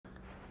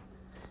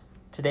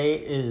Today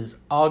is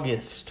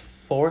August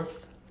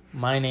 4th.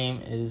 My name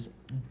is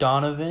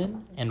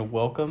Donovan, and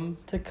welcome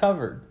to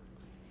Covered.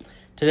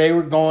 Today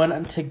we're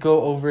going to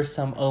go over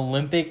some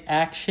Olympic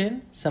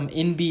action, some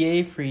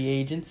NBA free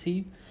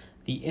agency,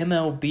 the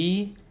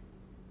MLB,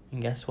 and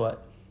guess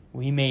what?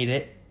 We made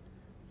it.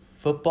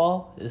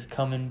 Football is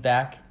coming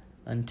back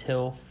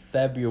until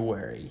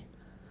February.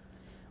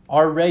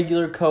 Our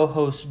regular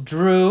co-host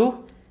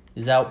Drew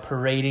is out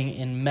parading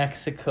in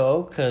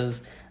Mexico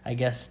because I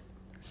guess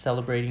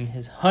celebrating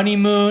his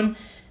honeymoon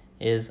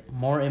is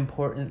more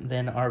important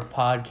than our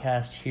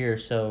podcast here.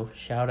 So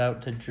shout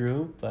out to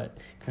Drew, but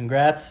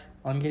congrats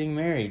on getting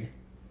married.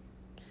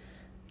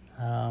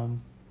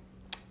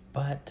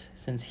 But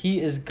since he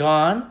is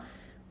gone,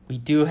 we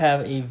do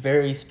have a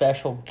very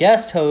special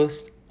guest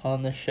host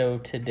on the show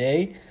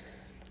today.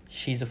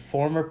 She's a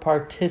former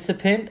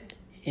participant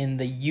in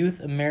the Youth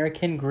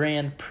American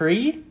Grand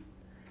Prix,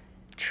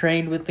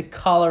 trained with the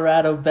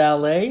Colorado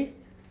Ballet,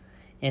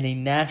 and a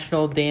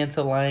National Dance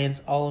Alliance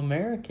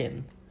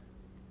All-American,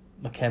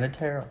 McKenna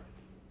Terrell.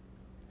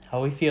 How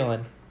are we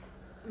feeling?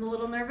 I'm a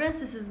little nervous.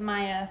 This is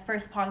my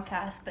first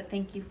podcast, but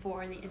thank you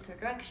for the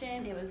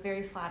introduction. It was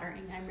very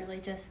flattering. I'm really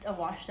just a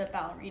washed-up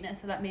ballerina,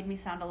 so that made me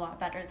sound a lot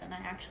better than I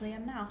actually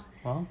am now.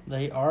 Well,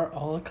 they are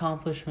all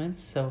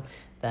accomplishments, so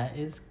that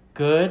is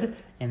good,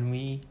 and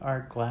we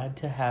are glad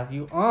to have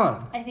you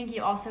on. I think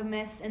you also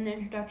missed in the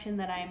introduction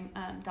that I'm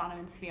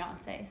Donovan's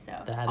fiance,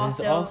 so that is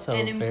also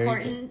an very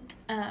important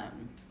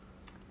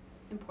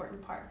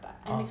important part. But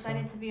I'm Awesome.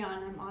 excited to be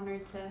on. I'm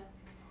honored to have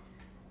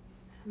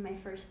my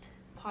first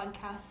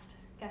podcast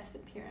guest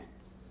appearance.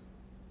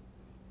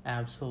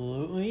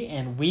 Absolutely,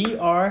 and we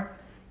are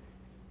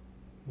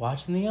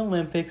watching the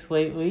Olympics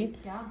lately.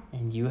 Yeah.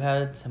 And you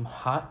had some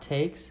hot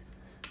takes,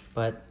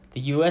 but the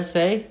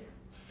USA,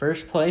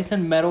 first place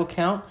in medal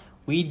count.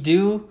 We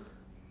do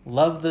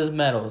love the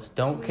medals.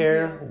 Don't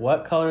care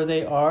what color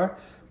they are.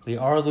 We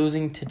are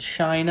losing to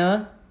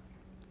China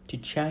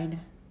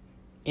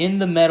in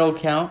the medal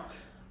count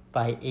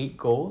by 8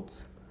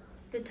 golds.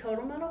 The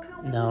total medal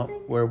count?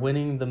 No, we're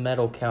winning the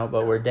medal count,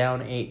 but we're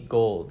down 8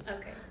 golds.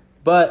 Okay.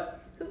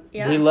 But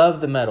yeah. we love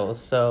the medals,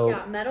 so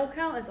Yeah, medal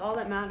count is all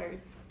that matters.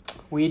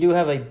 we do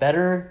have a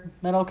better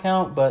medal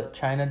count, but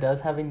China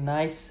does have a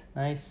nice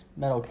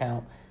medal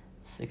count.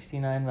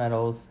 69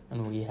 medals,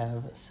 and we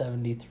have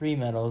 73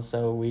 medals,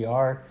 so we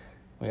are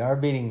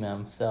beating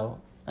them. So,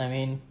 I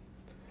mean,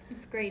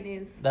 It's great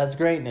news. that's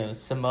great news.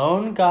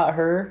 Simone got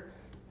her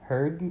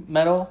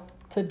medal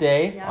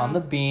today on the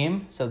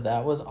beam, so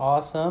that was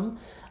awesome.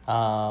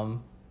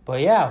 But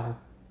yeah,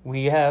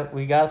 we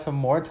got some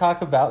more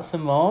talk about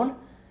Simone.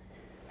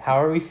 How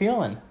are we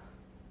feeling?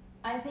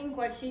 I think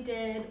what she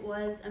did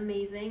was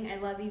amazing. I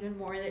love even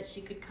more that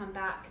she could come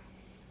back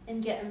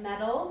and get a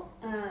medal.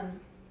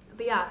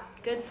 But yeah,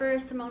 good for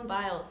Simone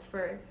Biles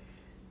for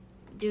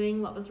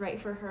doing what was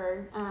right for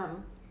her.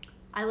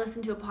 I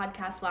listened to a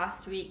podcast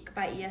last week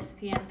by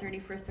ESPN 30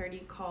 for 30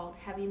 called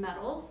Heavy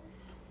Metals.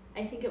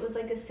 I think it was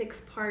like a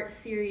 6-part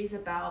series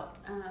about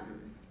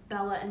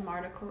Bella and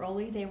Marta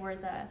Caroli. They were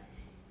the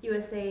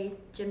USA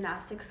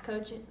gymnastics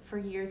coach for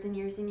years and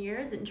years and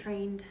years and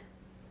trained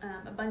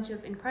a bunch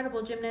of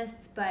incredible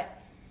gymnasts,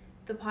 but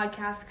the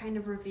podcast kind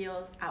of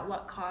reveals at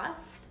what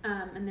cost.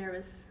 And there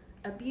was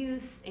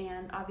abuse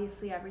and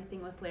obviously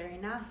everything with Larry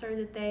Nassar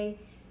that they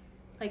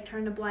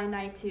turned a blind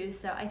eye to.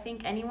 So I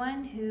think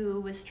anyone who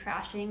was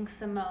trashing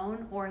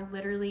Simone, or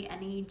literally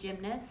any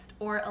gymnast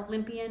or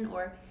Olympian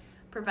or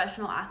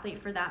professional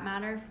athlete for that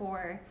matter,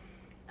 for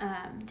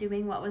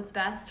doing what was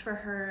best for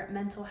her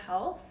mental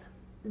health,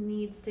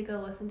 needs to go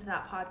listen to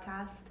that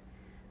podcast,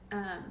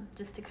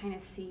 just to kind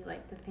of see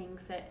the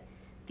things that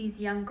these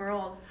young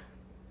girls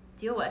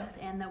deal with,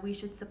 and that we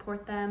should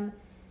support them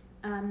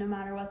no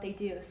matter what they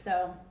do.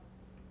 So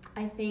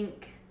I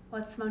think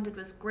what Simone did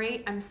was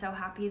great. I'm so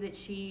happy that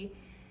she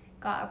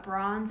got a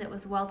bronze. It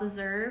was well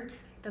deserved.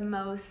 The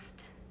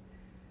most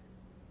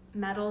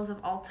medals of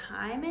all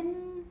time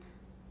in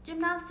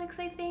gymnastics,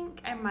 I think.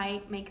 I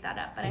might make that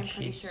up, but I'm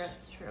pretty sure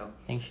it's true.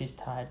 I think she's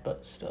tied,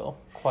 but still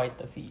quite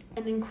the feat.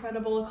 An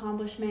incredible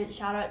accomplishment.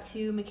 Shout out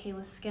to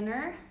Michaela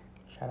Skinner.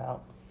 Shout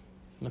out.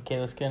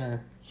 Michaela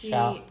Skinner. She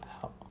Shout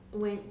out.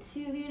 Went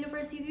to the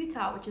University of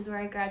Utah, which is where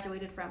I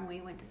graduated from.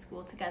 We went to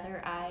school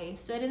together. I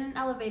stood in an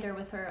elevator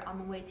with her on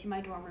the way to my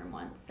dorm room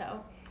once.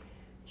 So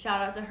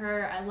shout out to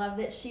her. I love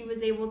that she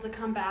was able to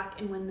come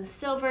back and win the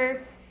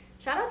silver.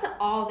 Shout out to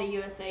all the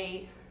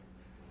USA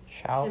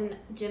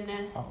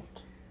gymnasts.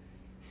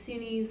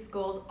 Suni's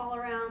gold all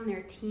around,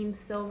 their team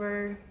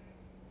silver.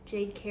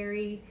 Jade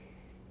Carey,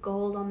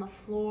 gold on the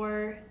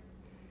floor.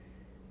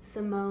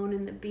 Simone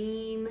in the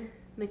beam.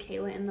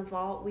 Michaela in the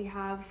vault. We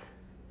have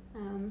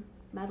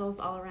medals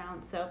all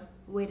around, so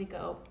way to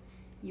go,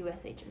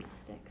 USA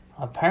Gymnastics.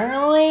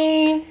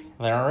 Apparently,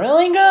 they're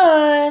really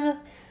good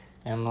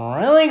and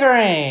really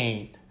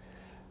great.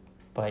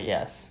 But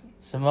yes,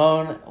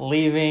 Simone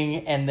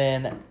leaving and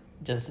then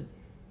just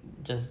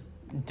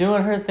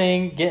doing her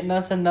thing, getting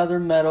us another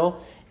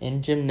medal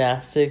in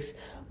gymnastics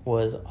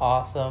was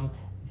awesome.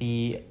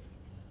 The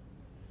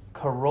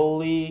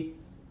Karoli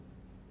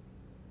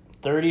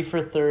 30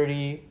 for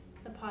 30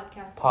 The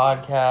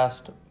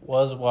podcast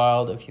was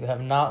wild. If you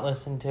have not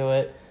listened to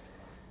it,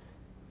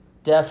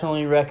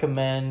 definitely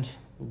recommend.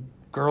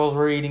 Girls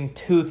were eating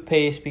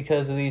toothpaste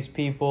because of these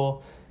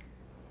people.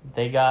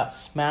 They got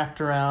smacked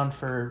around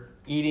for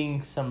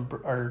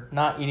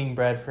not eating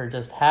bread, for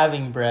just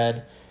having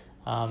bread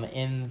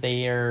in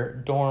their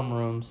dorm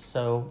rooms.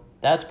 So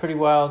that's pretty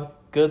wild.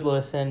 Good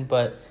listen.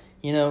 But,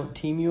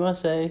 Team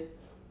USA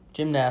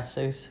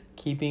gymnastics,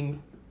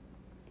 keeping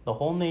the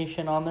whole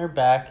nation on their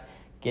back,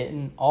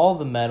 getting all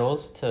the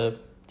medals to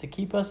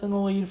keep us in the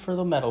lead for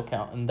the medal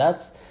count. And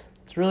that's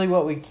really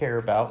what we care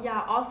about.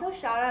 Yeah, also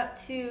shout out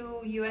to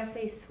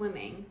USA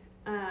Swimming.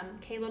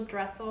 Caleb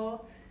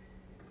Dressel,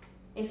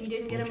 if you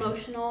didn't get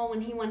emotional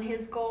when he won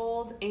his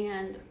gold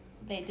and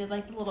they did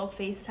like a little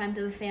FaceTime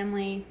to the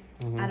family,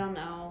 I don't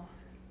know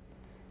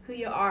who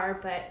you are,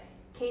 but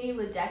Katie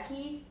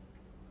Ledecky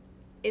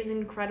is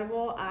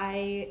incredible.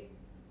 I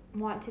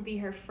want to be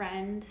her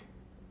friend.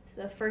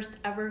 The first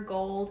ever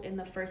gold in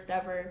the first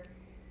ever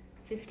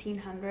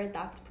 1500.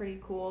 That's pretty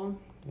cool.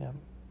 Yeah.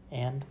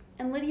 And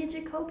Lydia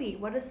Jacoby,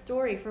 what a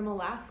story, from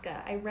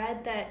Alaska. I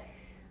read that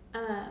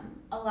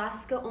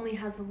Alaska only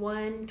has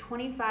one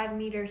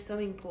 25-meter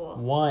swimming pool.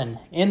 One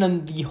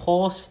in the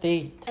whole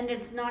state. And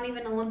it's not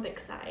even Olympic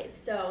size.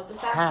 So the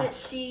fact that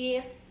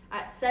she,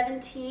 at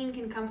 17,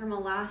 can come from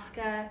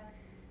Alaska,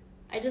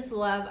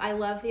 I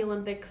love the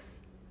Olympics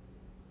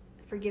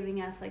for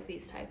giving us like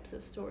these types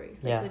of stories,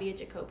 like Lydia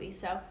Jacoby.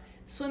 So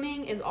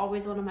swimming is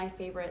always one of my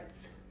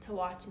favorites to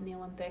watch in the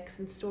Olympics,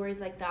 and stories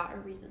like that are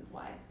reasons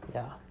why.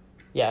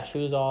 Yeah, she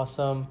was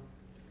awesome,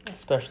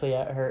 especially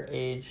at her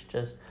age,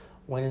 just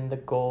winning the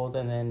gold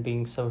and then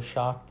being so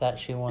shocked that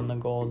she won the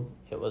gold.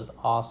 It was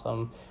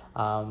awesome.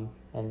 And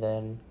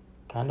then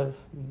kind of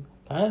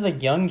the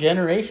young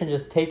generation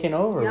just taking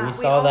over. Yeah, we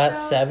saw that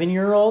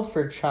 7-year-old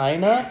for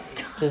China,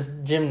 just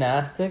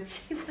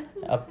gymnastics. She wasn't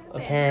 7.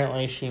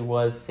 Apparently she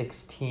was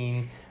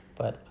 16,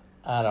 but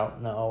I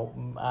don't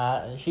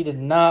know. She did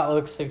not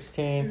look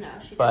 16. No,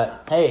 she did but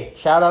not. Hey,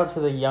 shout out to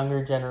the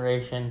younger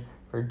generation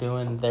for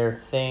doing their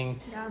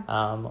thing.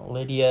 Yeah.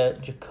 Lydia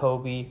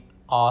Jacoby,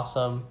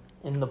 awesome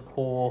in the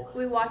pool.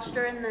 We watched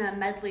her in the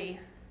medley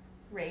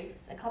race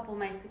a couple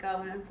nights ago,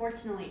 and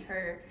unfortunately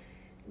her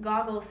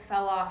goggles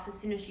fell off as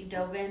soon as she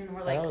dove in and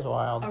were That was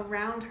wild.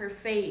 around her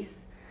face.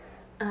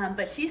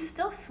 But she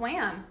still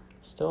swam.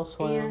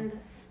 And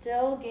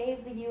still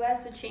gave the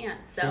U.S. a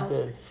chance. So. She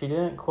did. She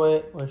didn't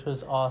quit, which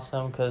was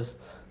awesome, because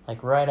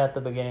right at the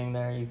beginning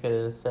there, you could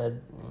have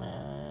said,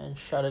 man,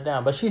 shut it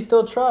down. But she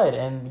still tried,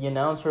 and the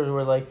announcers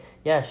were like,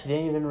 yeah, she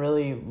didn't even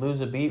really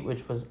lose a beat,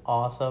 which was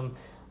awesome.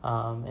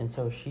 And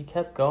so she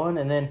kept going.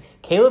 And then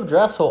Caleb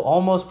Dressel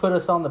almost put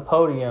us on the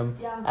podium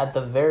at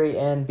the very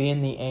end,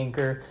 being the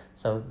anchor.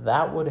 So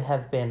that would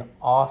have been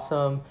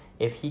awesome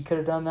if he could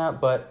have done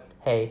that. But,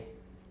 hey,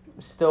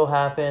 still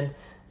happened.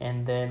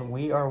 And then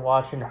we are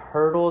watching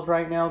hurdles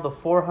right now, the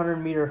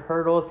 400-meter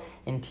hurdles.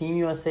 And Team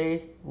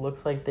USA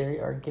looks like they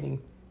are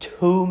getting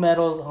 2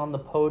 medals on the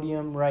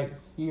podium right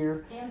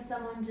here. And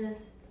someone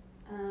just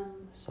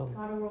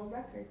got a world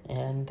record.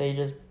 And they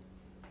just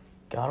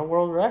got a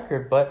world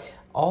record. But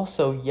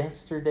also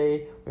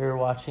yesterday we were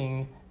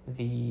watching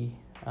the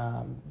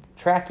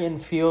track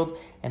and field,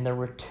 and there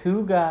were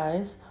 2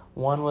 guys.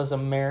 One was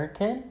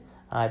American.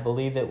 I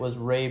believe it was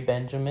Ray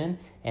Benjamin.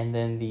 And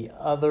then the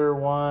other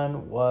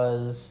one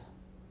was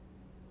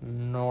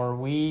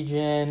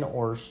Norwegian,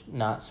 or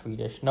not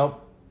Swedish.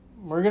 Nope.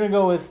 We're going to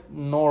go with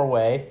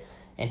Norway.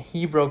 And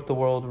he broke the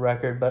world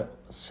record, but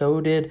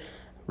so did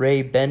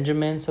Ray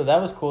Benjamin. So that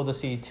was cool to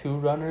see 2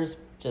 runners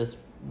just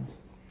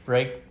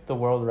break the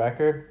world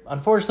record.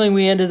 Unfortunately,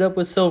 we ended up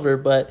with silver,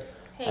 but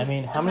hey, I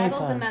mean, how many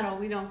times? A medal's a medal.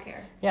 We don't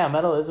care. Yeah, a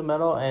medal is a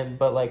medal,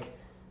 but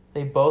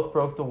they both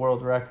broke the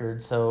world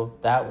record. So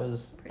that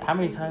was pretty how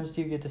many crazy. times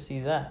do you get to see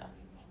that?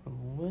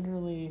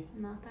 Literally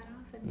not that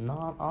often.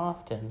 Not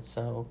often.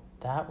 So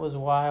that was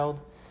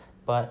wild.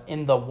 But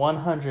in the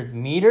 100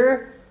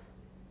 meter,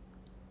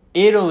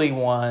 Italy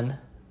won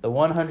the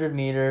 100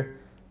 meter.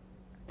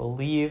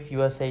 Believe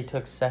USA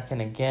took second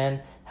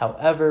again.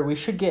 However, we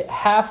should get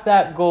half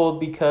that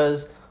gold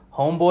because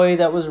homeboy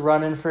that was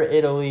running for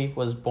Italy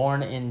was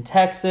born in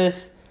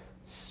Texas.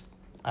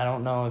 I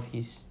don't know if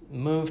he's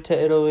moved to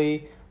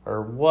Italy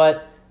or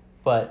what,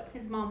 but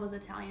his mom was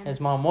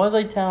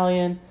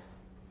Italian.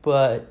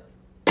 But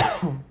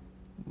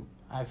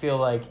I feel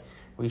like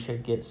we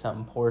should get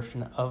some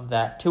portion of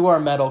that to our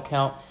medal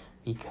count,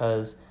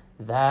 because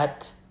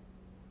that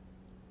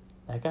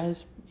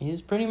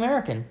he's pretty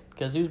American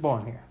because he was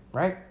born here,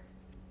 right?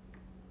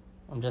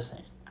 I'm just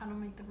saying. I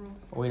don't make the rules.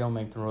 We don't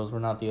make the rules. We're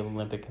not the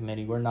Olympic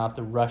Committee. We're not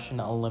the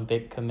Russian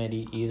Olympic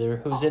Committee either.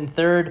 Who's in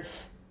third?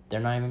 They're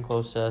not even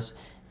close to us.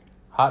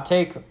 Hot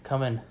take,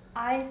 come in.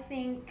 I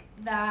think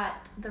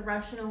that the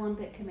Russian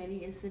Olympic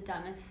Committee is the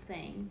dumbest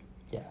thing.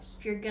 Yes.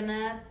 If you're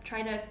gonna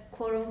try to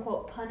quote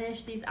unquote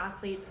punish these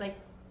athletes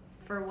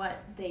for what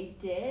they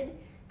did,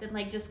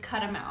 then just cut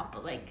them out.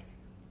 But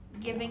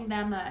giving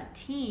them a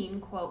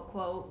team, quote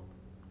quote,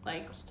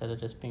 Like, instead of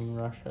just being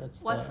Russia,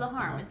 it's what's the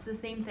harm? It's the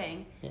same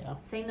thing. Yeah.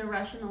 Saying the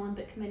Russian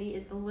Olympic Committee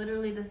is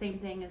literally the same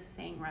thing as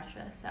saying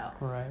Russia. So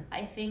Right.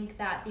 I think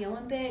that the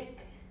Olympic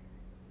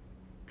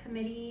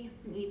Committee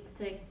needs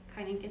to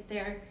kind of get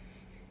their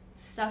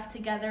stuff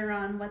together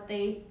on what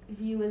they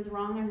view as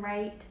wrong and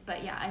right.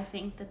 But yeah, I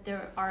think that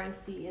their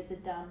ROC is a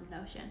dumb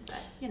notion. But,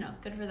 you know,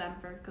 good for them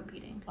for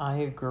competing. I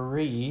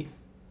agree,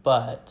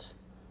 but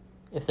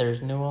if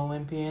there's new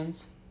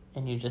Olympians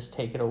and you just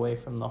take it away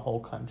from the whole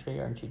country,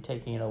 aren't you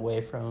taking it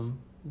away from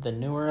the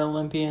newer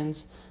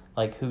Olympians,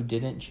 like who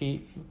didn't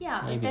cheat?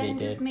 Yeah, Maybe but then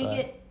they just did, make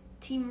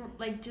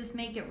but- it just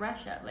make it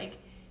Russia. Like,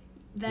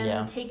 them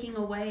Yeah. taking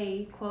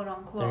away, quote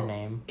unquote, Their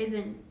name.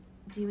 isn't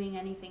doing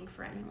anything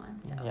for anyone.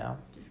 So Yeah.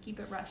 just keep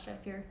it Russia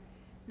if you're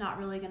not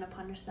really going to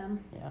punish them.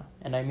 Yeah,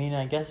 and I mean,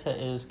 I guess it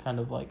is kind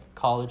of like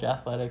college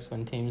athletics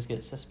when teams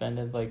get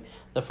suspended. Like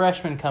the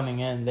freshmen coming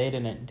in, they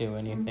didn't do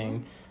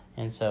anything,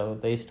 and so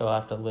they still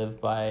have to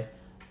live by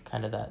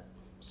kind of that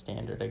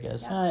standard, I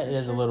guess. Yeah, It for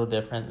is sure. a little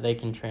different. They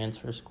can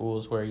transfer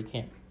schools where you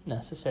can't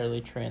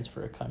necessarily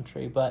transfer a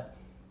country, but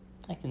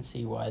I can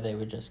see why they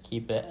would just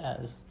keep it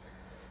as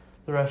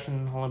the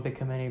Russian Olympic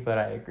Committee. But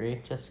I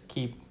agree, just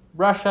keep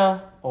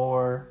Russia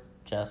or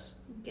just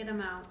Get them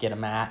out. get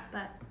them at.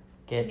 But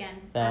Get again,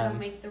 I them don't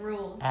make the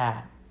rules.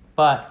 at.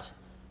 But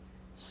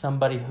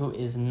somebody who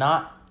is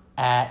not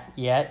at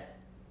yet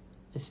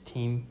is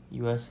Team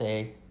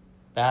USA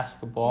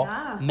basketball.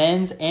 Yeah.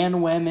 Men's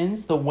and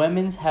women's. The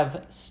women's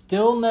have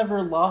still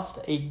never lost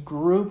a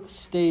group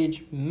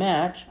stage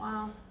match.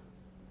 Wow.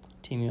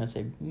 Team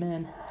USA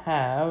men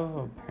have,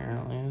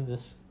 apparently,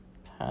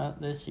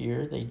 this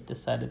year. They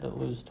decided to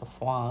lose to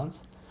France.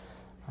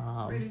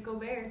 Rudy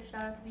Gobert.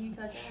 Shout out to the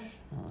Utah Jazz.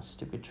 Oh,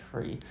 stupid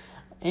tree.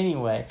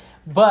 Anyway,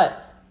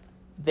 but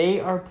they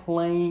are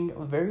playing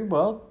very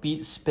well.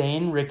 Beat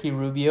Spain. Ricky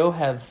Rubio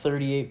had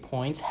 38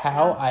 points.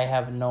 How? Yeah. I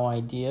have no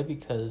idea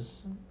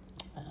because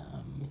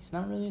he's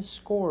not really a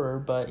scorer,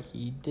 but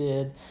he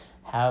did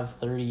have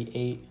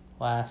 38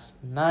 last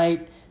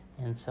night,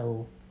 and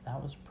so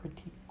that was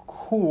pretty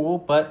cool.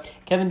 But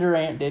Kevin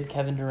Durant did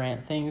Kevin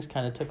Durant things,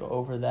 kind of took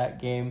over that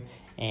game,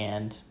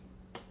 and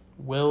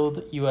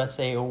willed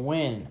USA a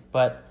win.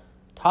 But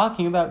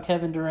talking about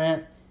Kevin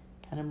Durant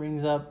kind of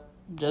brings up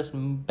just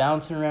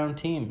bouncing around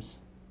teams.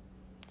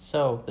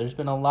 So there's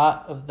been a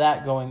lot of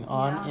that going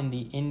on Yeah. in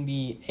the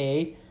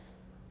NBA.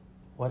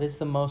 What is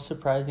the most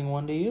surprising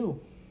one to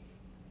you?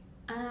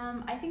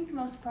 I think the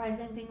most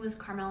surprising thing was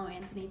Carmelo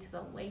Anthony to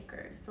the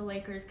Lakers. The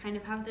Lakers kind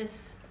of have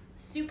this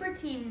super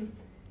team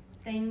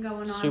thing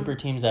going on. Super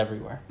teams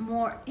everywhere.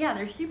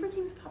 There's super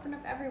teams popping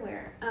up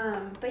everywhere.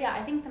 But yeah,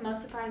 I think the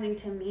most surprising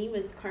to me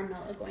was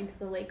Carmelo going to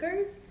the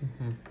Lakers.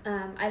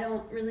 Mm-hmm. I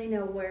don't really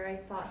know where I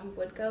thought he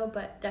would go,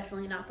 but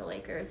definitely not the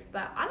Lakers.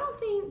 But I don't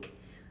think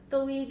the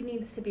league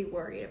needs to be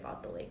worried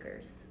about the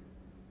Lakers.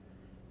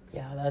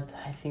 Yeah,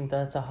 I think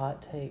that's a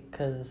hot take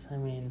because, I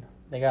mean,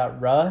 they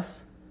got Russ,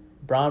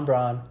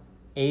 Bron,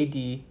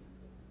 AD,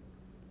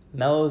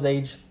 Melo's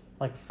aged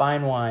like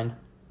fine wine.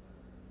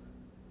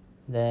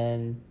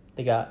 Then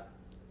they got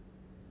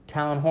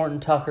Talon Horton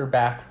Tucker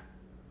back,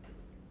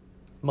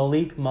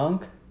 Malik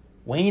Monk,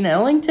 Wayne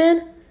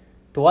Ellington,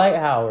 Dwight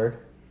Howard.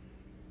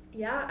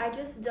 Yeah, I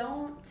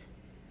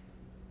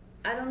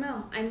don't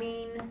know. I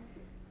mean,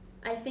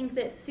 I think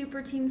that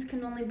super teams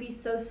can only be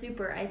so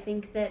super. I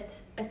think that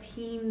a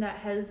team that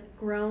has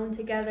grown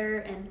together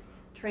and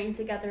trained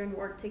together and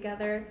worked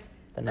together,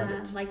 The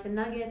Nuggets. like the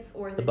Nuggets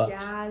or the Bucks.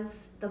 Jazz,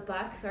 the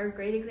Bucks are a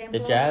great example.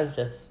 The Jazz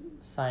just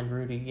signed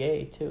Rudy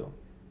Gay, too.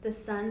 The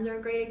Suns are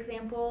a great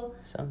example.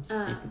 Suns,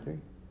 Um, CP3.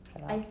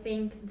 I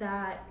think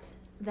that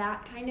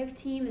kind of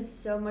team is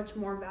so much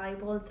more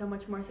valuable and so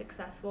much more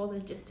successful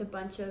than just a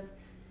bunch of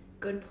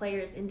good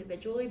players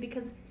individually,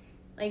 because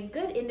like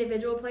good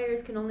individual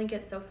players can only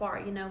get so far,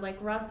 you know, like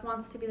Russ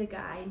wants to be the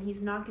guy and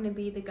he's not going to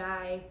be the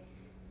guy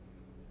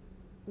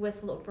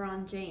with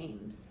LeBron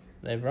James.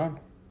 They've run.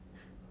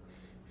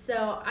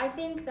 So I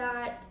think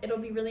that it'll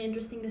be really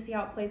interesting to see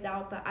how it plays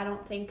out, but I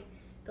don't think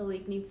the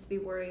league needs to be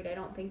worried. I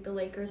don't think the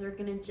Lakers are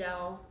going to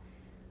gel.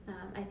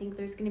 I think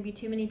there's going to be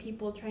too many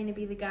people trying to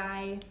be the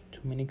guy.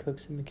 Too many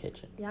cooks in the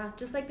kitchen. Yeah,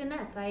 just like the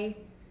Nets. I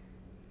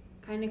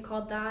kind of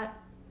called that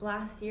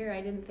last year.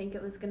 I didn't think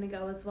it was going to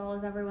go as well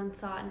as everyone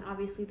thought, and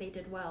obviously they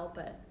did well,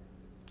 but...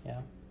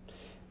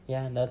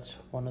 Yeah, and that's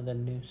one of the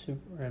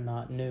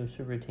not new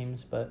super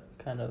teams, but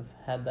kind of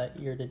had that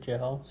year to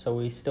gel. So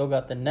we still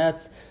got the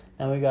Nets,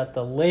 and we got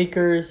the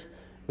Lakers.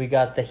 We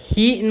got the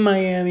Heat in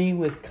Miami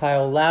with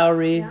Kyle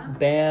Lowry, Yeah.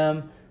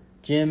 Bam,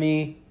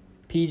 Jimmy,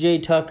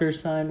 PJ Tucker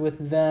signed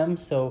with them.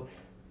 So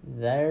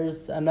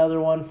there's another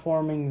one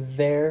forming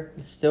there.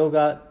 We still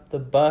got the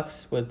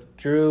Bucks with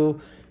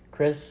Drew,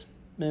 Chris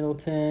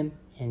Middleton,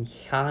 and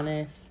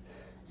Giannis.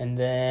 And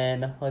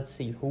then, let's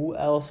see, who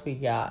else we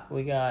got?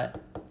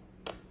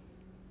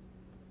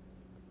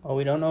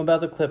 We don't know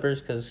about the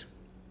Clippers because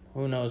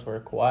who knows where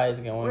Kawhi is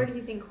going. Where do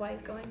you think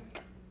Kawhi's going?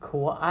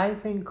 I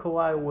think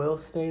Kawhi will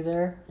stay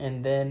there,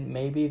 and then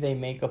maybe they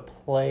make a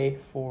play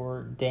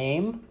for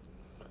Dame.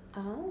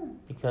 Oh.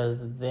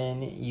 because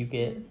then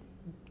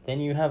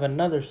you have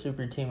another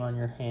super team on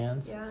your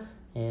hands Yeah.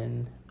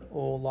 in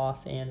old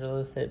Los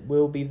Angeles. It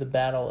will be the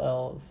Battle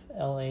of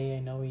LA. I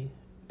know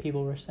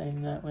people were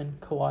saying that when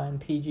Kawhi and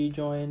PG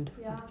joined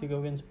to go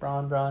against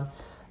Bron.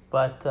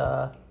 But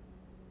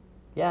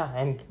yeah,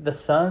 and the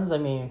Suns, I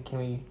mean, can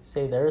we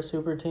say they're a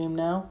super team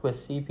now with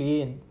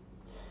CP and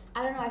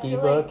I don't know. I feel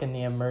D-Book like, and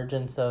the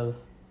emergence of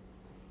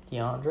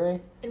DeAndre?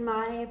 in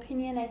my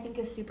opinion, I think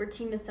a super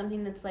team is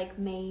something that's like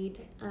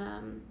made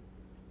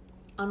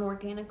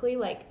unorganically,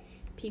 like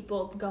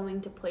people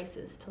going to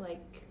places to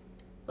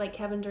like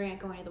Kevin Durant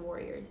going to the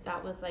Warriors.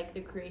 That was like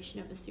the creation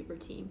of a super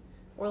team,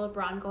 or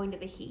LeBron going to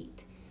the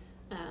Heat.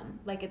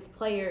 Like it's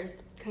players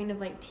kind of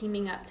like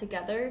teaming up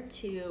together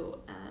to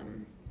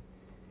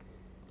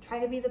try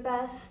to be the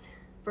best,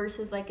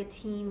 versus like a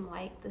team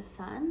like the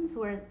Suns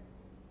where,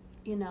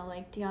 you know,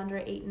 like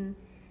DeAndre Ayton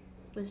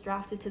was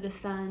drafted to the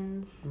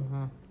Suns.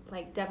 Mm-hmm.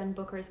 Like Devin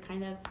Booker's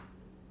kind of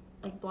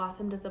like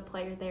blossomed as a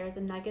player there.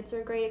 The Nuggets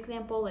are a great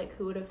example. Like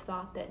who would have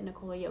thought that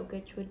Nikola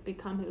Jokic would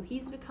become who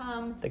he's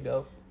become? The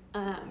GOAT.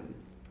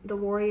 The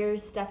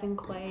Warriors, Stephen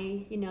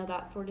Clay, you know,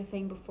 that sort of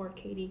thing before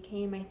KD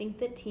came. I think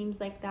that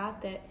teams like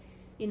that,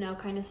 you know,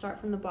 kind of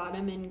start from the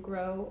bottom and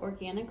grow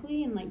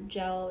organically and like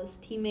gel as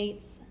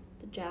teammates.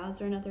 The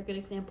Jazz are another good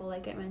example,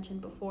 like I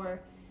mentioned before.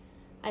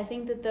 I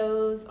think that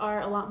those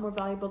are a lot more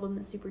valuable than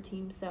the super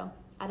teams. So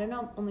I don't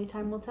know. Only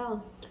time will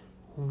tell.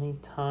 Only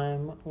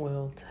time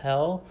will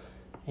tell.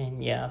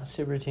 And yeah,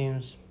 super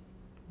teams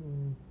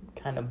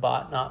kind of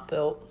bought, not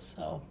built.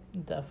 So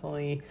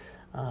definitely.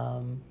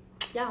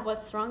 Yeah,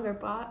 what's stronger,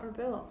 bought or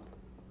built?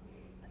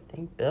 I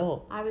think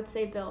built. I would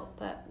say built,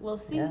 but we'll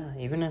see. Yeah,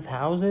 even if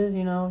houses,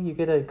 you know, you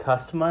get to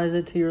customize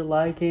it to your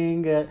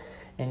liking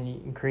and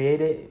you can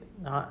create it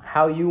not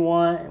how you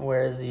want.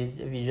 Whereas if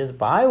you just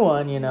buy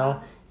one, you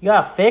know, you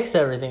got to fix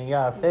everything. You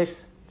got to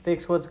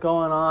fix what's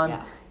going on.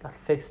 Yeah. Got to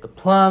fix the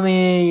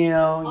plumbing, you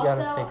know. You got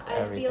to Also, fix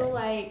everything. I feel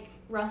like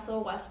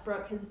Russell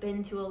Westbrook has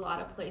been to a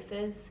lot of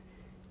places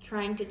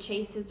trying to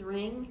chase his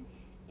ring,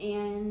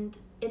 and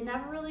it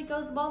never really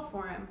goes well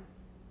for him.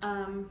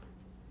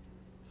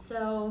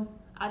 So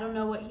I don't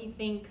know what he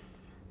thinks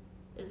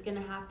is going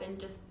to happen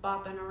just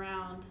bopping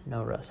around.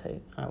 No Russ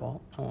hate. I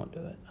won't do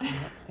it.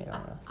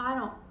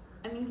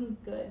 I mean, he's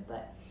good,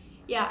 but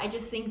yeah, I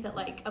just think that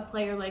like a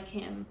player like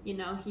him, you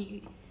know,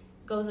 he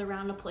goes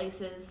around to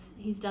places,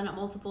 he's done it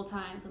multiple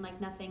times and like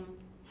nothing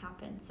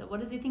happened. So what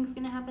does he think is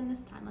going to happen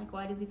this time? Like,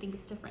 why does he think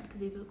it's different?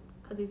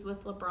 Because he's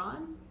with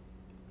LeBron?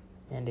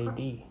 And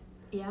AD.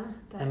 Yeah.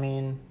 But I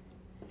mean,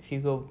 if you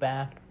go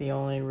back, the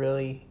only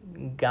really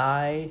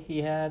guy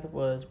he had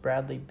was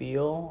Bradley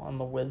Beal on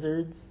the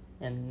Wizards,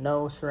 and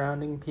no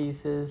surrounding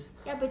pieces.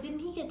 Yeah, but didn't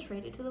he get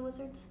traded to the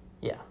Wizards?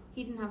 Yeah.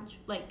 He didn't have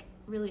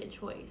really a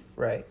choice.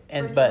 Right.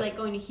 And versus but like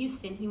going to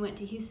Houston, he went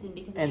to Houston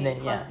because of and James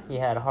then Harden. he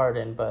had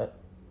Harden, but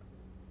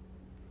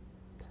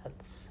but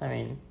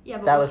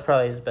that was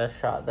probably his best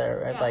shot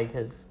there, right? Yeah. Like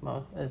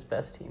his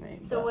best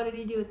teammate. So what did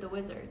he do with the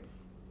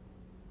Wizards?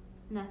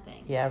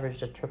 Nothing. He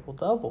averaged a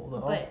triple-double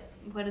though. But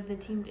what did the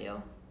team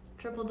do?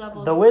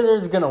 Triple-double. The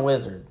Wizards gonna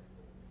wizard.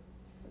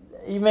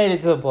 He made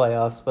it to the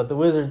playoffs, but the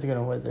Wizards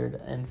gonna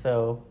wizard, and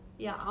so.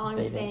 Yeah, all I'm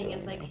they didn't saying do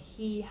is like anything.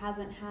 he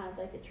hasn't had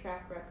like a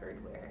track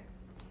record where,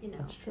 you know,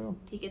 That's true.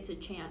 he gets a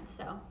chance.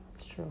 So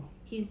That's true.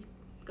 he's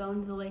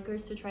going to the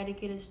Lakers to try to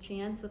get his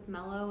chance with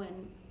Melo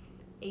and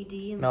AD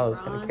and Melo's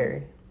LeBron. gonna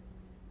carry.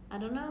 I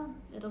don't know.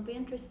 It'll be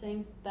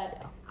interesting, but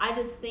Yeah. I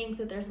just think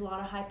that there's a lot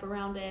of hype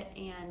around it,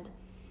 and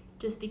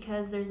just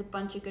because there's a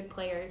bunch of good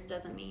players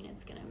doesn't mean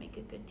it's gonna make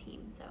a good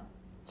team. So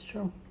That's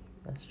true.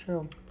 That's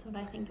true. that's what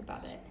I think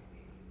about it.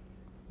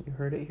 You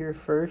heard it here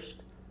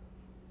first.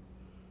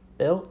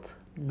 Built,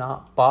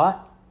 not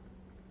bought.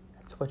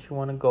 That's what you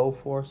want to go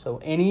for. So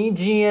any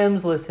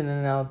GMs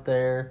listening out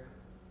there,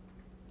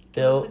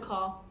 built. Give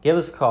us Give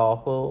us a call. a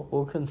call.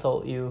 We'll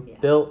consult you. Yeah.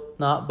 Built,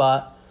 not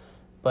bought.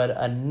 But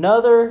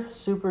another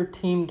super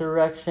team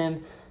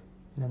direction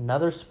in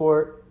another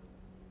sport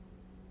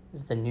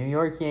is the New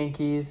York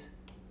Yankees.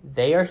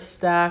 They are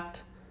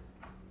stacked.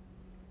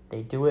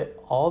 They do it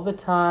all the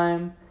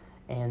time.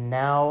 And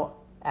now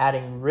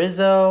adding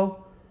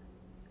Rizzo,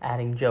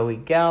 adding Joey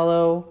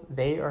Gallo,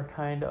 they are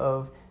kind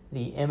of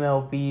the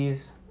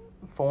MLB's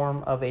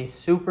form of a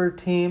super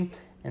team.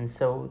 And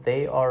so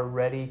they are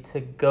ready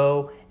to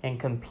go and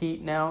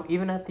compete now.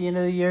 Even at the end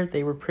of the year,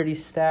 they were pretty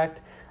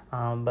stacked.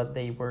 But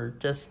they were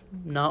just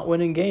not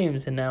winning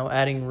games. And now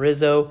adding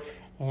Rizzo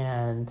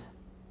and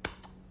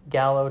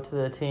Gallo to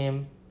the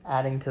team,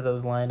 adding to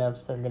those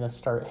lineups, they're going to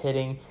start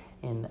hitting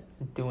and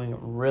doing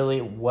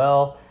really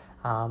well.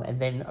 And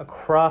then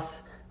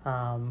across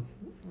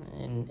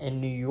in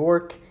New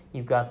York,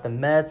 you've got the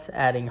Mets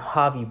adding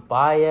Javi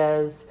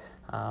Baez,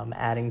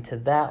 adding to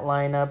that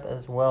lineup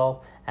as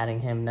well,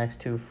 adding him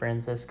next to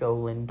Francisco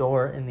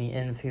Lindor in the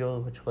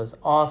infield, which was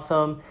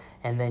awesome.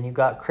 And then you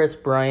got Chris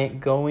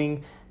Bryant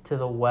going to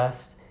the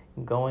West,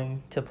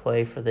 going to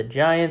play for the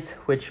Giants,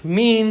 which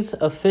means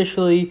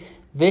officially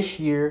this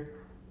year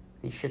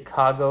the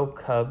Chicago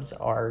Cubs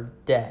are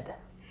dead.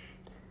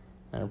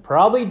 They're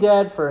probably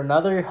dead for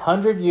another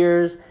 100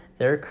 years.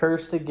 They're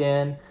cursed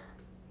again.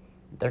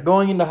 They're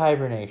going into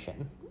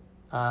hibernation.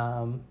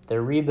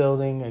 They're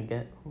rebuilding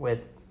again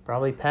with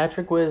probably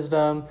Patrick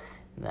Wisdom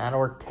and that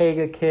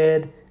Ortega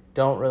kid.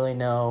 Don't really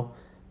know.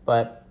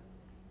 But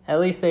at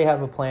least they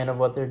have a plan of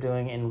what they're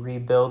doing in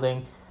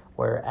rebuilding.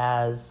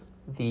 Whereas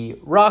the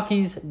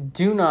Rockies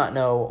do not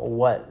know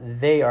what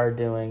they are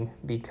doing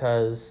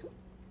because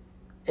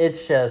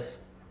it's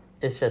just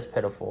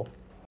pitiful.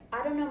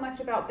 I don't know much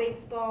about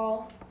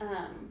baseball,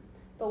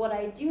 but what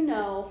I do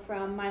know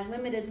from my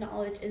limited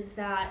knowledge is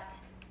that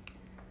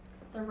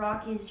the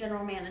Rockies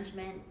general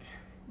management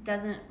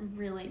doesn't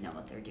really know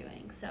what they're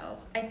doing. So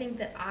I think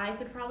that I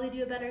could probably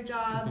do a better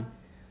job.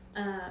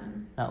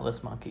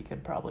 Atlas Monkey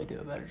could probably do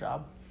a better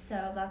job.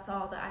 So that's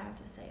all that I have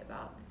to say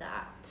about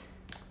that.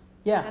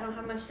 Yeah. I don't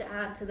have much to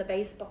add to the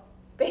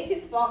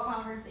baseball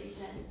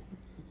conversation.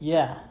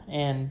 Yeah,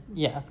 and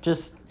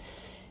just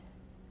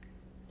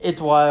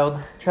it's wild.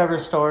 Trevor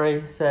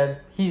Story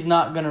said he's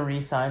not going to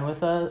re-sign with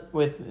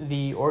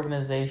the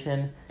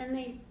organization. And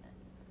they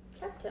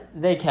kept him.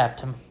 They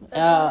kept him. That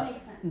doesn't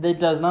make sense. That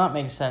does not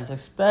make sense,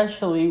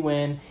 especially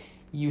when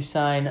you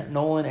sign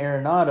Nolan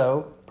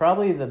Arenado,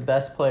 probably the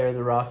best player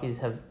the Rockies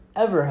have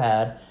ever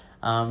had,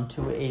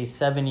 to a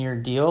 7-year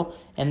deal,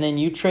 and then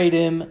you trade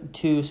him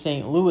to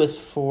St. Louis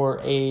for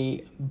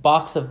a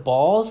box of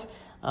balls,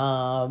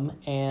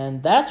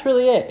 and that's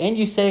really it. And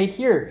you say,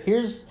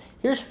 here's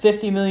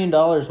 $50 million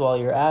while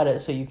you're at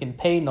it, so you can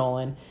pay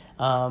Nolan.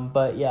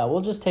 But yeah,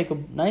 we'll just take a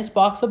nice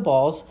box of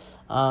balls,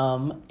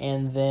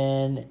 and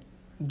then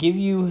give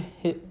you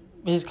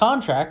his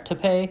contract to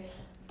pay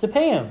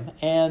him.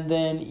 And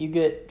then you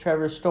get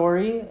Trevor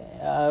Story,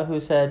 who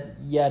said,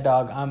 yeah,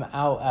 dog, I'm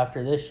out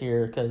after this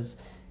year because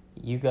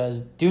you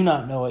guys do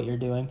not know what you're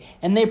doing.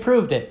 And they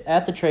proved it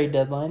at the trade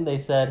deadline. They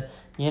said,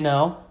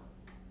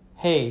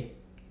 hey,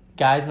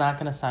 guy's not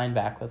going to sign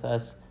back with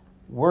us.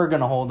 We're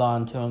going to hold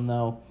on to him,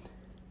 though,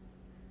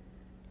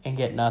 and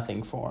get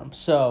nothing for him.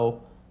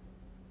 So,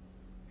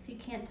 if you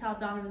can't tell,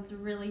 Donovan's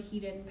really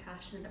heated and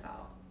passionate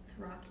about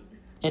the Rockies.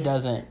 It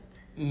doesn't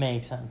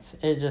make sense.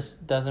 It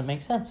just doesn't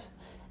make sense.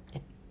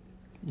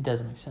 It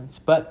doesn't make sense.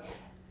 But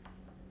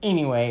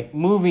anyway,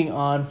 moving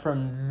on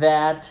from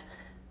that,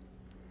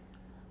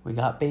 we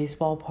got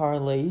baseball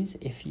parlays.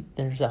 If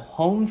there's a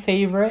home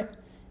favorite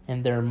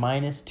and they're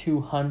minus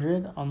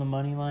 200 on the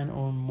money line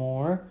or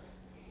more,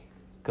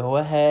 go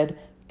ahead,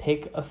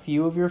 pick a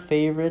few of your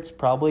favorites,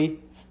 probably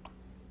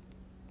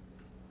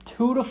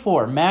 2 to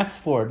 4, max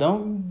 4.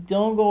 Don't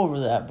go over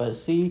that, but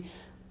do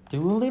a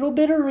little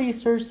bit of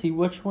research, see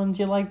which ones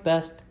you like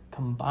best,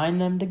 combine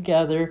them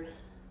together.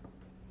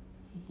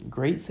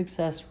 Great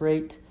success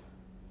rate.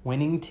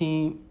 Winning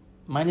team,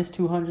 minus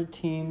 200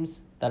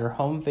 teams that are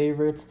home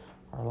favorites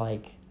are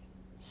like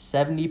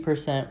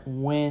 70%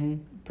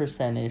 win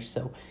percentage.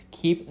 So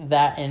keep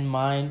that in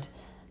mind.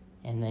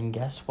 And then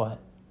guess what?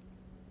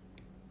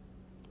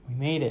 We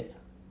made it.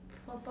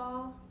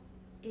 Football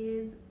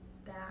is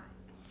back.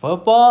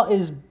 Football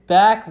is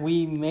back.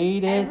 We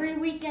made it. Every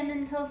weekend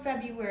until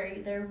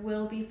February, there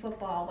will be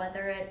football,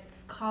 whether it's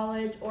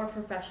college or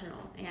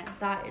professional. And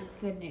that is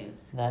good news.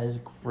 That is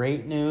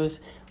great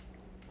news.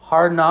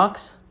 Hard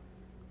Knocks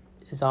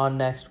is on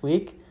next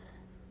week.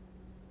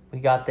 We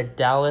got the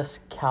Dallas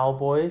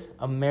Cowboys,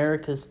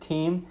 America's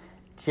team.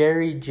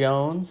 Jerry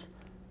Jones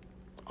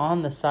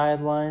on the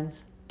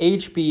sidelines.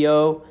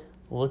 HBO,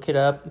 look it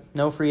up.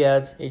 No free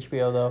ads.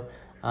 HBO, though.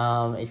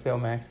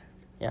 HBO Max.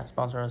 Yeah,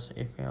 sponsor us.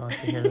 HBO,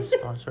 if you hear this,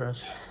 sponsor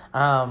us.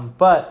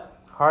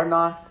 But Hard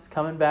Knocks is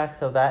coming back,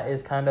 so that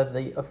is kind of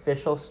the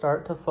official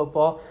start to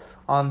football.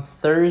 On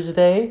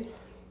Thursday,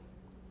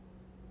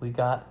 we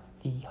got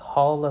the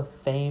Hall of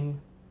Fame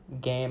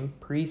game,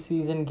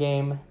 preseason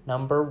game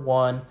number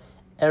 1.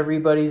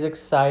 Everybody's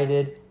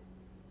excited,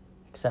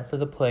 except for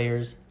the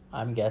players,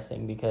 I'm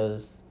guessing,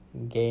 because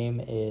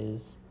game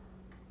is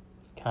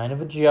kind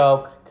of a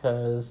joke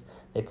because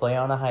they play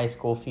on a high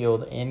school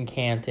field in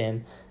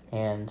Canton,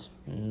 and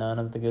none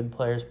of the good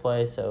players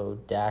play, so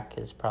Dak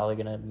is probably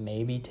going to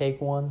maybe take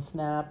one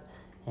snap,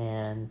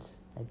 and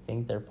I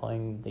think they're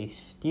playing the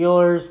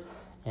Steelers,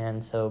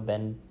 and so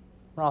Ben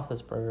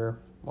Roethlisberger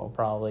will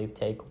probably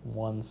take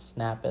one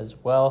snap as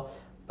well.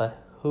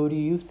 But who do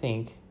you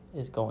think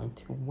is going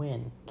to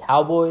win?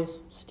 Cowboys,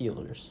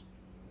 Steelers?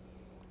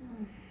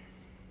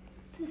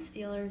 The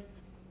Steelers.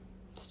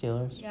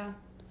 Steelers? Yeah.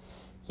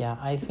 Yeah,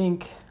 I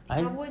think...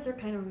 Cowboys are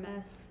kind of a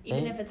mess.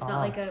 Even if it's not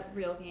like a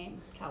real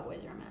game,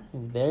 Cowboys are a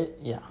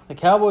mess. The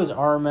Cowboys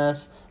are a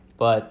mess,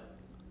 but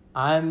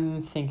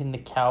I'm thinking the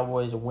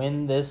Cowboys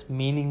win this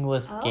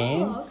meaningless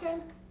game. Oh, okay.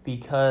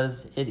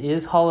 Because it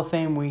is Hall of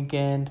Fame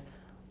weekend.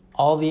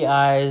 All the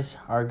eyes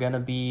are going to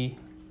be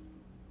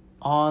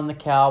on the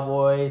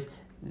Cowboys.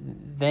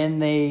 Then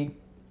they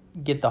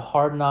get the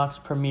Hard Knocks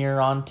premiere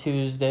on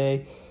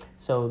Tuesday.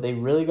 So they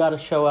really got to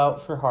show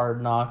out for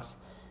Hard Knocks.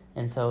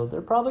 And so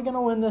they're probably going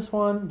to win this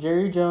one.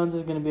 Jerry Jones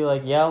is going to be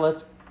like, yeah,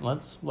 let's win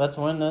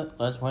it.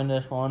 Let's win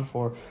this one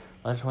for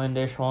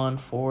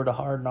the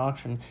Hard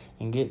Knocks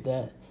and get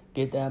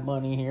that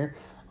money here.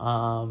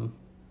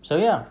 So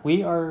yeah,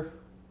 we are.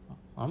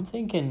 I'm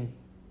thinking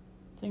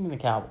the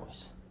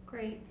Cowboys.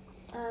 Great.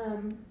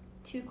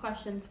 2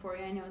 questions for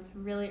you. I know it's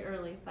really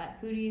early, but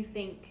who do you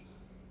think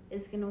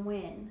is going to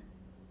win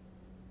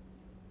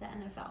the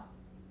NFL?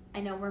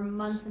 I know we're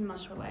months and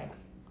months away.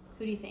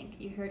 Who do you think?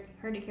 You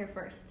heard it here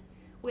first.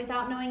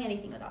 Without knowing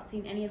anything, without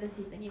seeing any of the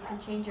season, you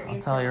can change your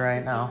answer. I'll tell you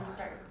right now. Season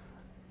starts.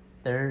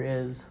 There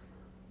is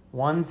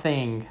one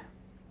thing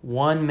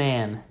one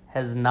man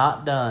has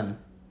not done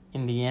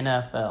in the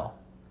NFL,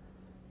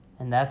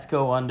 and that's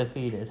go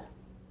undefeated.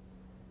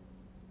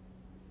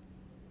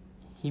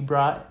 He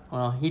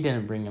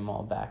didn't bring them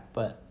all back,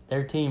 but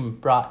their team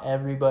brought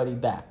everybody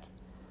back.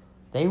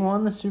 They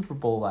won the Super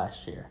Bowl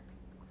last year.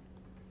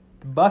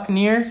 The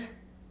Buccaneers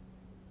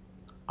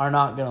are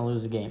not going to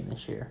lose a game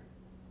this year.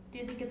 Do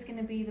you think it's going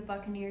to be the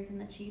Buccaneers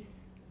and the Chiefs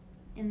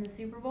in the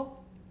Super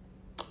Bowl?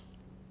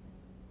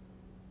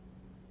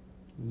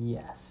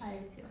 Yes. I do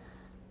too.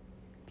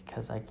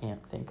 Because I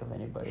can't think of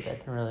anybody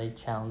that can really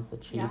challenge the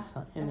Chiefs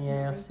in the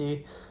definitely.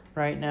 AFC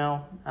right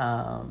now.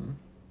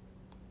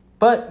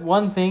 But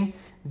one thing,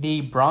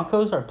 the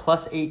Broncos are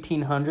plus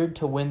 1,800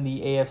 to win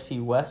the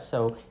AFC West.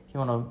 So if you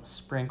want to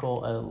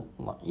sprinkle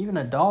even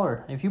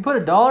 $1, if you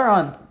put $1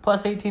 on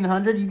plus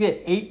 1,800, you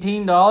get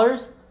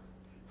 $18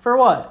 for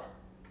what?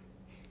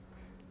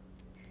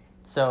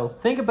 So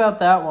think about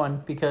that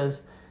one,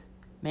 because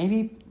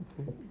maybe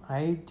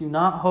I do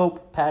not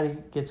hope Patty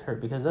gets hurt,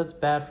 because that's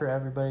bad for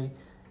everybody.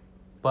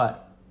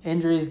 But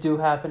injuries do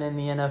happen in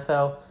the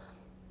NFL.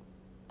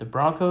 The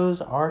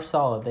Broncos are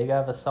solid. They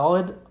have a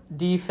solid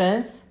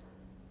defense.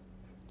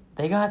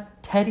 They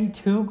got Teddy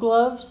Two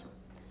Gloves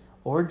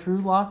or Drew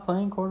Lock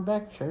playing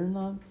quarterback. Sure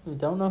not. We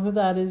don't know who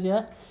that is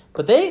yet.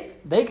 But they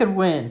could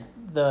win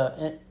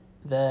the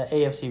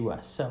AFC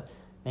West. So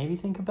maybe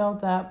think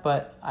about that.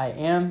 But I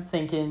am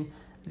thinking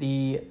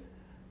the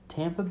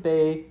Tampa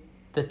Bay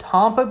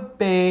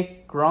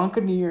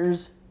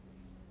Gronkaneers,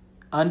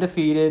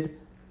 undefeated,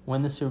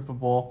 win the Super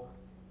Bowl.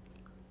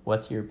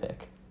 What's your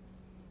pick?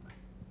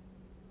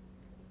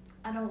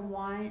 I don't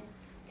want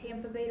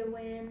Tampa Bay to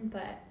win,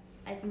 but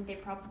I think they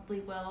probably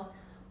will.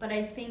 But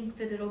I think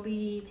that it'll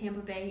be Tampa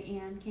Bay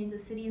and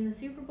Kansas City in the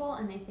Super Bowl,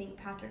 and I think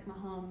Patrick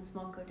Mahomes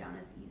won't go down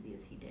as easy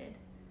as he did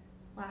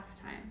last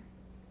time.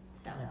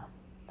 So Yeah,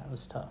 that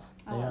was tough.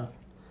 but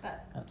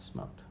Got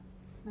smoked.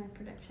 it's my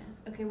prediction.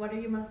 Okay, what are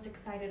you most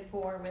excited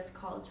for with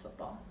college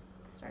football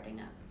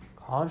starting up?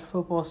 College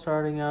football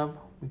starting up.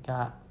 We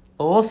got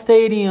full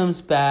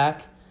stadiums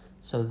back,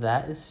 so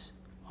that is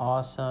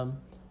awesome.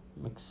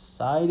 I'm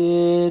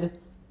excited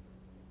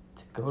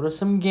to go to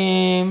some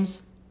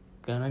games.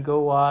 Gonna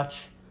go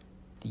watch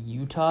the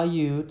Utah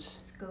Utes.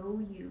 Let's go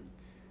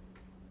Utes.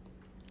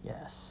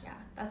 Yes. Yeah,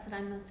 that's what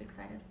I'm most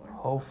excited for.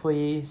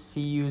 Hopefully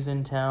CU's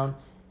in town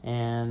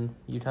and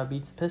Utah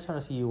beats the piss out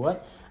of CU.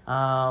 What?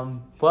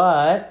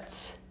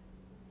 But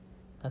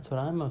that's what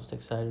I'm most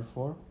excited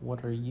for.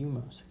 What are you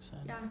most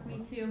excited Yeah, for?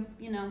 me too.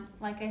 You know,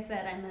 like I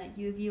said, I'm a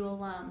U of U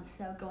alum,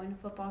 so going to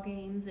football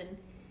games and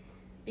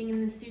being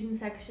in the student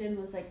section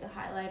was like the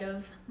highlight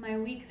of my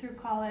week through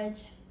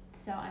college.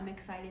 So I'm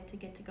excited to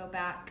get to go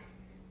back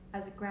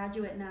as a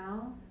graduate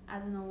now,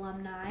 as an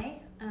alumni.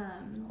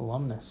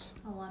 Alumnus.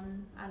 I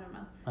don't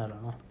know. I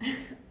don't know.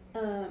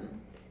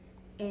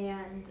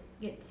 And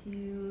get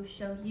to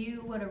show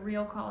you what a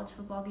real college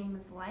football game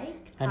is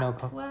like. I know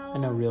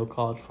Pac-12. real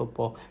college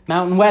football.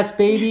 Mountain West,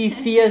 baby.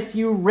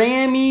 CSU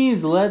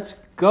Rammies. Let's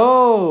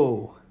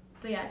go.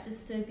 But yeah,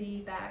 just to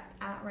be back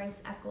at Rice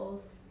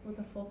Eccles with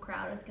a full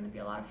crowd is going to be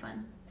a lot of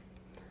fun.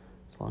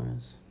 As long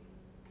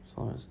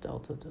as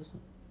Delta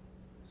doesn't.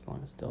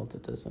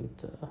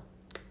 Take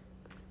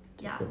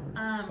Yeah. over,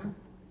 so.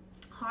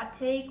 Hot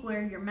take: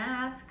 wear your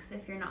masks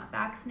if you're not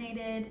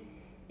vaccinated.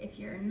 If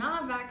you're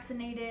not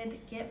vaccinated,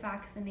 get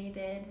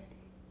vaccinated.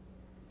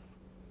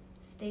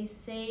 Stay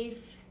safe.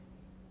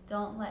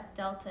 Don't let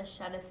Delta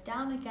shut us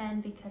down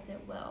again, because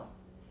it will.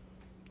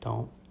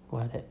 Don't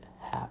let it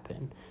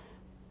happen.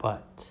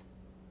 But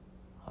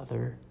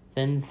other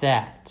than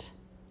that,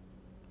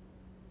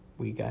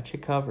 we got you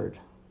covered.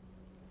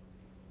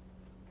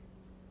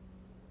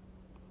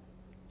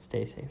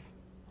 Stay safe.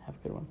 Have a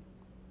good one.